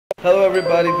Hello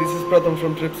everybody, this is Pratham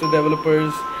from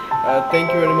tripsterdevelopers.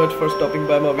 Thank you very much for stopping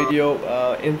by my video.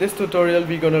 In this tutorial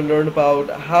we're gonna learn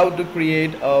about how to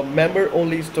create a member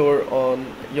only store on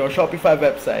your Shopify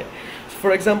website. So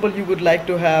for example, you would like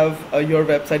to have your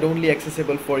website only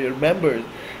accessible for your members,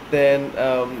 then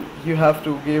you have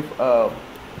to give a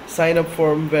sign up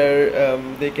form where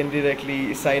they can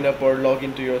directly sign up or log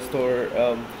into your store,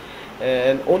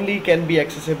 and only can be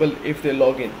accessible if they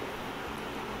log in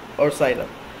or sign up.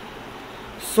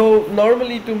 So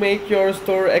normally, to make your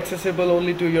store accessible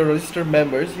only to your registered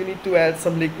members, you need to add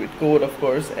some liquid code, of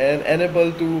course, and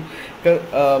enable to the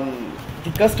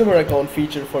customer account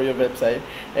feature for your website.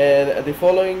 And the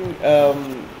following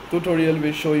tutorial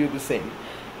will show you the same.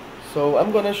 So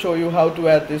I'm gonna show you how to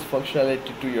add this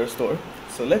functionality to your store.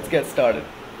 So let's get started.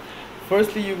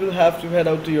 Firstly, you will have to head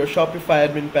out to your Shopify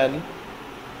admin panel.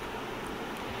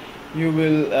 You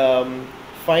will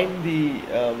find the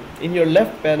in your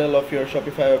left panel of your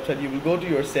Shopify website, you will go to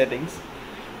your settings,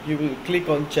 you will click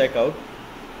on checkout,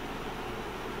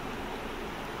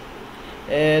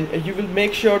 and you will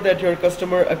make sure that your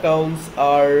customer accounts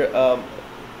are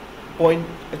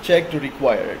checked to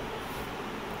required.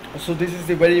 So this is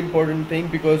the very important thing,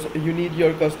 because you need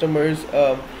your customers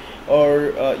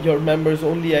or your members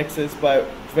only access by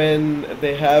when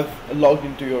they have logged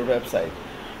into your website,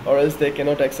 or else they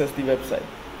cannot access the website,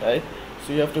 right?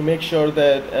 So you have to make sure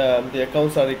that the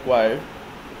accounts are required,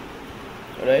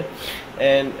 right?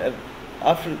 And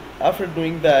after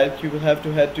doing that, you will have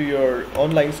to head to your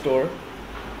online store,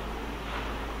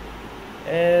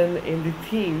 and in the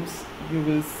themes you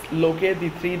will locate the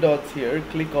three dots here,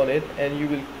 click on it, and you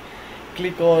will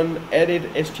click on edit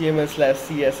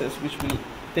HTML/CSS, which will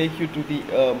take you to the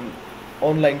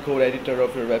online code editor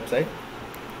of your website.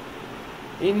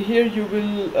 In here you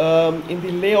will, in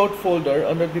the layout folder,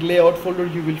 under the layout folder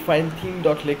you will find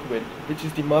theme.liquid, which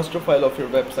is the master file of your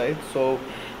website. So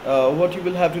what you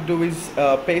will have to do is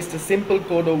paste a simple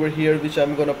code over here, which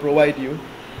I'm gonna provide you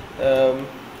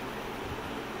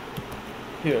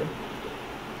here.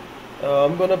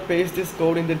 I'm gonna paste this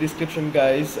code in the description,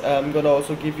 guys. I'm gonna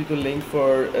also give you the link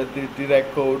for the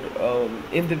direct code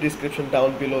in the description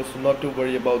down below, so not to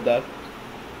worry about that.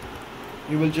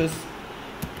 You will just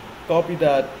copy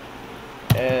that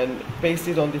and paste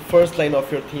it on the first line of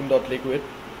your theme.liquid,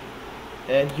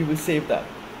 and you will save that.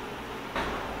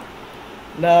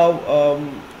 Now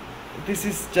this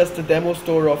is just a demo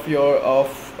store of your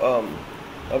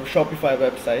Shopify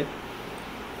website.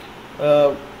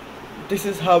 This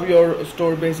is how your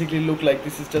store basically look like.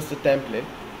 This is just a template.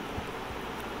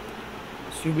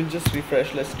 So you will just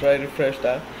refresh. Let's try refresh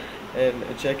that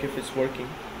and check if it's working.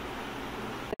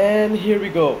 And here we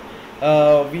go.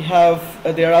 We have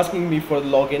they are asking me for the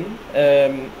login.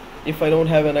 If I don't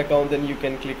have an account, then you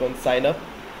can click on sign up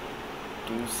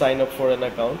to sign up for an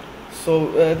account.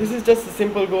 So this is just a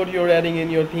simple code you're adding in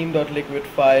your theme.liquid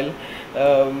file.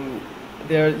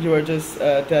 There you are just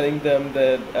telling them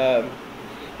that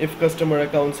if customer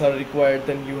accounts are required,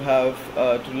 then you have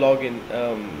to log in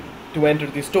to enter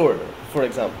the store, for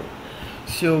example.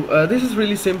 So this is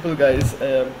really simple, guys.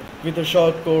 With a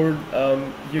short code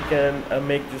you can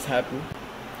make this happen.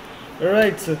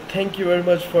 Alright, so thank you very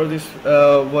much for this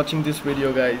watching this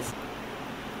video, guys.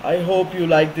 I hope you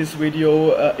liked this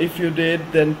video. If you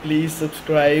did, then please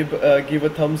subscribe, give a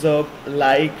thumbs up,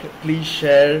 like, please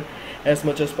share as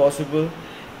much as possible.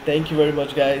 Thank you very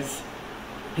much, guys.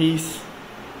 Peace.